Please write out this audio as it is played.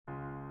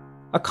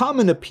a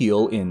common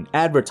appeal in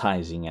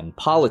advertising and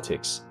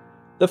politics,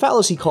 the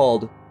fallacy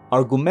called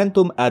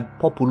argumentum ad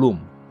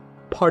populum.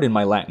 Pardon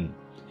my Latin.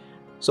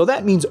 So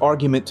that means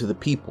argument to the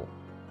people.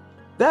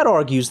 That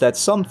argues that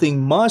something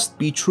must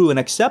be true and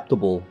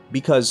acceptable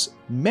because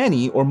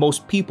many or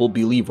most people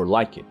believe or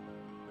like it.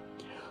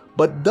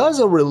 But does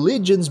a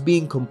religion's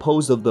being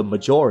composed of the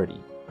majority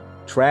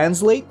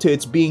translate to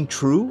its being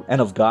true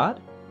and of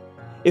God?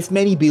 If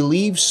many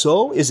believe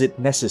so, is it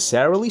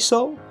necessarily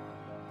so?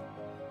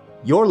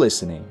 You're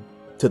listening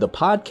to the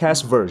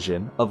podcast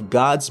version of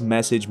God's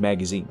Message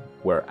magazine,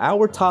 where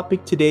our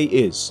topic today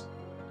is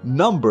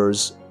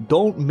Numbers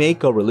Don't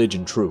Make a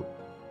Religion True.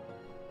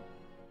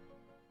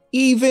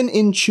 Even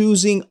in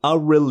choosing a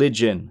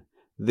religion,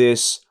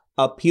 this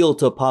appeal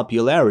to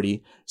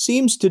popularity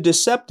seems to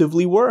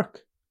deceptively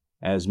work,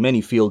 as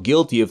many feel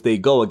guilty if they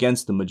go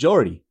against the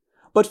majority,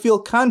 but feel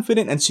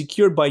confident and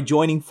secured by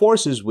joining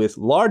forces with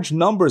large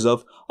numbers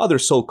of other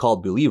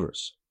so-called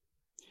believers.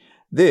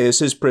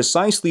 This is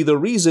precisely the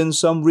reason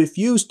some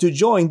refuse to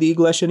join the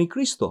Iglesia ni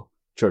Cristo,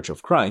 Church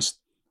of Christ,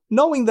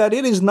 knowing that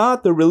it is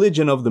not the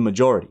religion of the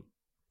majority.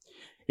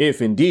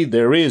 If indeed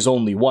there is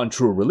only one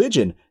true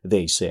religion,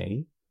 they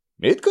say,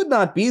 it could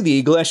not be the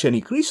Iglesia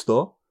ni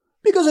Cristo,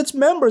 because its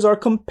members are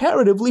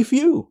comparatively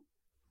few.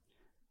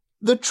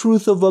 The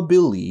truth of a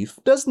belief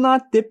does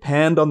not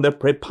depend on the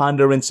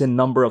preponderance in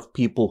number of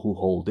people who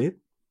hold it.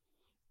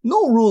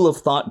 No rule of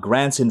thought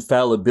grants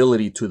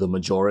infallibility to the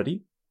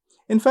majority.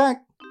 In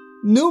fact,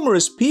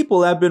 numerous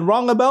people have been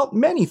wrong about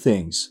many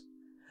things.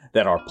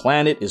 That our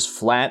planet is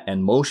flat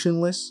and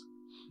motionless,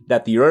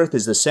 that the Earth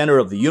is the center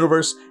of the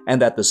universe,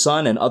 and that the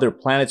Sun and other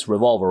planets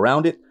revolve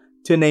around it,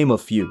 to name a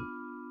few.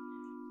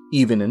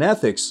 Even in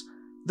ethics,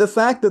 the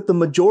fact that the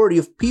majority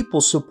of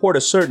people support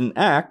a certain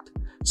act,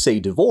 say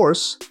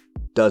divorce,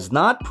 does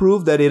not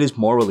prove that it is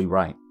morally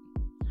right.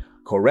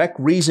 Correct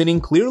reasoning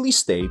clearly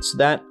states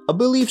that a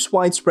belief's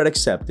widespread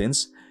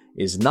acceptance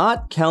is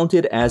not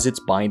counted as its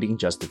binding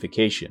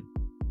justification.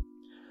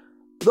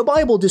 The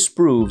Bible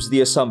disproves the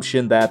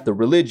assumption that the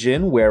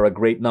religion where a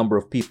great number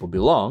of people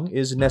belong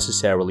is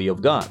necessarily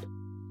of God.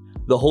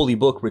 The Holy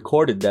Book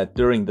recorded that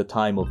during the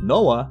time of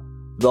Noah,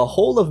 the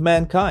whole of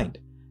mankind,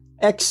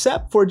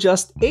 except for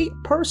just 8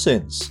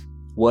 persons,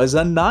 was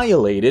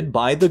annihilated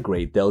by the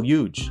great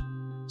deluge.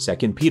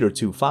 2 Peter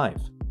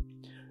 2:5.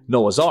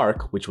 Noah's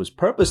Ark, which was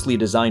purposely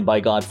designed by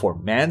God for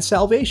man's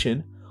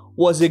salvation,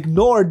 was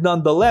ignored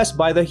nonetheless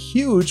by the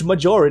huge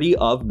majority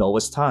of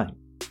Noah's time.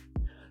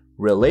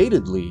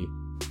 Relatedly,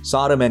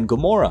 Sodom and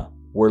Gomorrah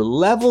were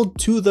leveled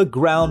to the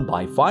ground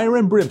by fire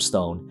and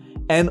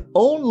brimstone, and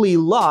only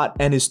Lot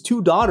and his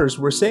 2 daughters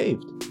were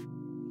saved.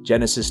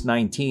 Genesis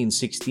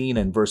 19:16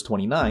 and verse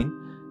 29,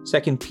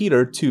 2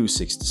 Peter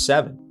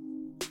 2:6-7.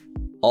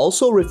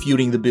 Also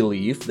refuting the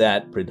belief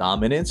that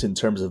predominance in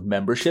terms of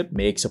membership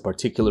makes a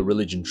particular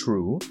religion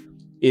true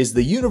is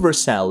the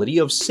universality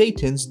of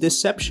Satan's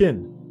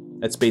deception.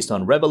 That's based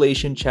on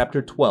Revelation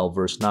chapter 12,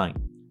 verse 9.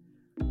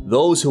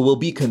 Those who will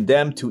be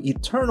condemned to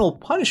eternal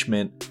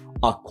punishment,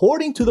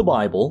 according to the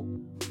Bible,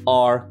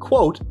 are,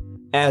 quote,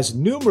 as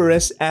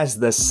numerous as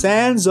the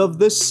sands of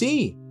the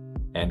sea,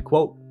 end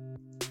quote.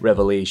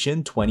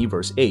 Revelation 20,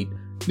 verse 8,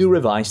 New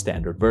Revised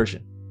Standard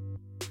Version.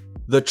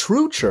 The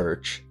true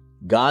church,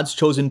 God's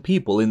chosen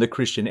people in the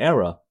Christian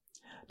era,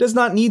 does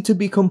not need to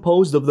be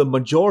composed of the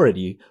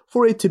majority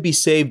for it to be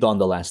saved on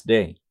the last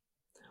day.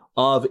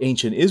 Of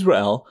ancient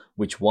Israel,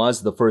 which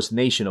was the first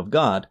nation of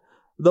God,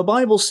 the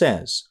Bible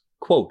says,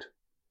 quote,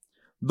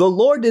 the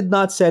Lord did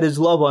not set his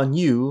love on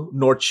you,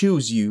 nor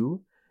choose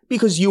you,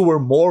 because you were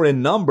more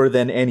in number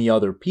than any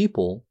other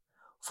people,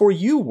 for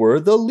you were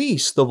the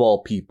least of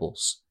all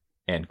peoples,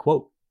 end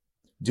quote.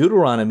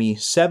 Deuteronomy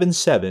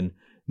 7:7,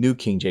 New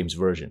King James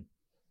Version.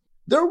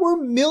 There were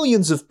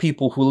millions of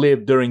people who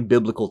lived during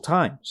biblical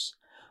times,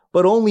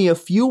 but only a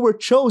few were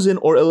chosen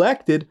or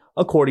elected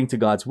according to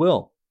God's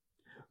will.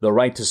 The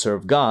right to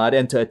serve God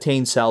and to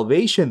attain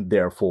salvation,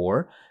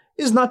 therefore,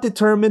 is not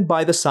determined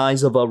by the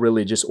size of a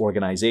religious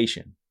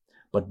organization,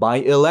 but by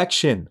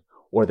election,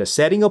 or the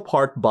setting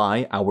apart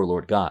by our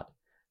Lord God.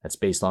 That's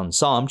based on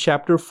Psalm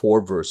chapter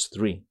 4, verse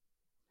 3.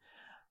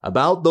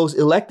 About those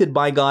elected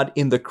by God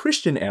in the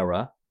Christian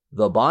era,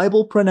 the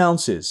Bible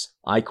pronounces,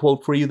 I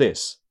quote for you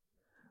this,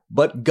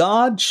 but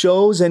God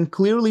shows and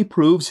clearly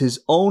proves his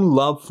own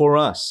love for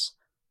us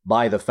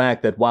by the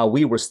fact that while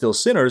we were still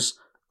sinners,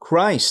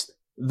 Christ,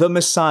 the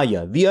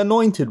Messiah, the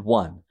Anointed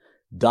One,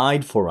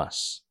 died for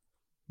us.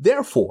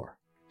 Therefore,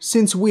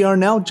 since we are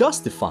now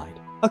justified,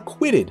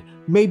 acquitted,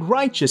 made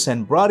righteous,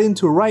 and brought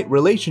into right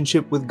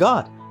relationship with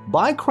God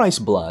by Christ's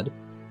blood,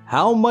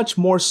 how much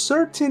more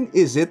certain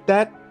is it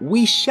that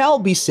we shall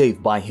be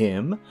saved by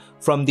him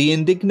from the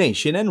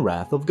indignation and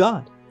wrath of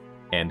God?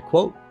 End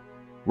quote.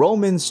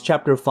 Romans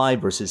chapter 5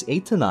 verses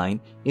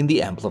 8-9 in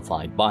the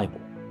Amplified Bible.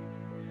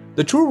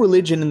 The true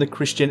religion in the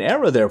Christian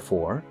era,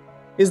 therefore,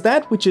 is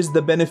that which is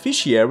the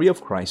beneficiary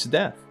of Christ's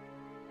death,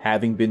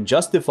 having been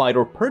justified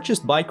or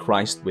purchased by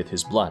Christ with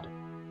his blood.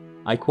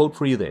 I quote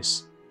for you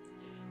this,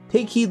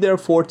 take heed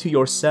therefore to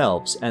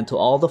yourselves and to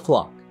all the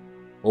flock,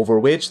 over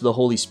which the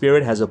Holy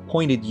Spirit has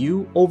appointed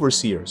you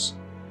overseers,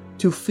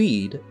 to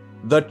feed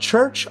the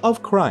church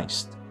of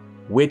Christ,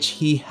 which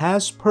he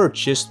has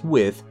purchased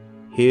with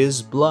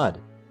his blood."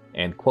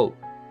 End quote.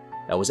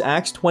 That was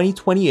Acts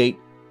 20:28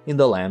 in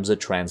the Lambda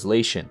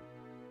translation.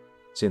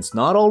 Since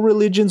not all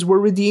religions were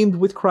redeemed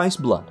with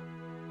Christ's blood,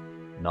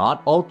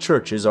 not all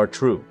churches are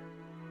true.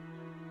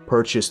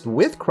 Purchased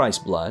with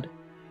Christ's blood,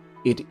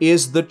 it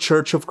is the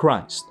Church of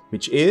Christ,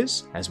 which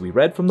is, as we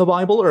read from the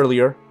Bible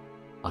earlier,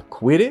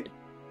 acquitted,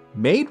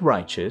 made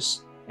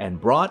righteous,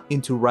 and brought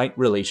into right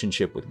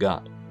relationship with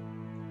God.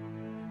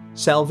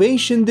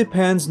 Salvation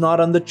depends not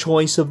on the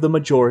choice of the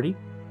majority,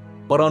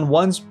 but on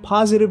one's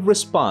positive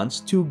response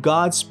to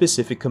God's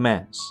specific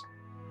commands.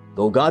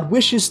 Though God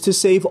wishes to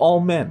save all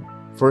men,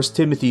 1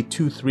 Timothy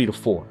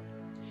 2:3-4,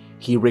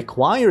 he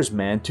requires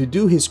man to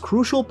do his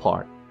crucial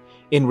part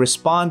in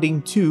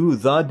responding to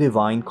the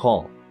divine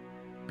call,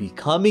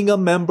 becoming a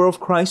member of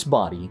Christ's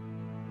body,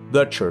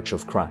 the Church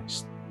of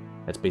Christ.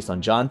 That's based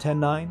on John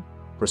 10:9,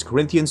 1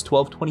 Corinthians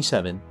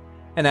 12:27,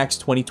 and Acts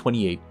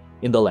 20:28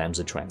 in the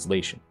Lambda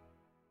translation.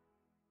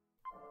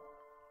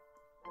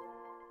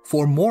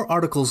 For more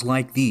articles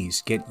like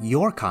these, get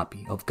your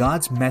copy of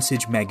God's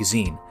Message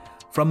magazine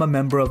from a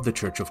member of the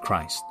Church of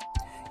Christ.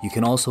 You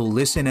can also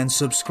listen and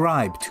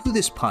subscribe to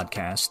this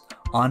podcast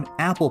on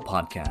Apple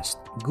Podcast,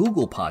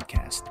 Google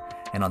Podcast,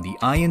 and on the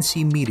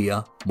INC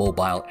Media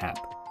mobile app.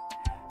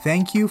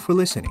 Thank you for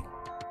listening.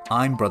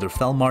 I'm Brother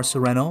Felmar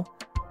Sereno.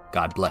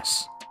 God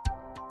bless.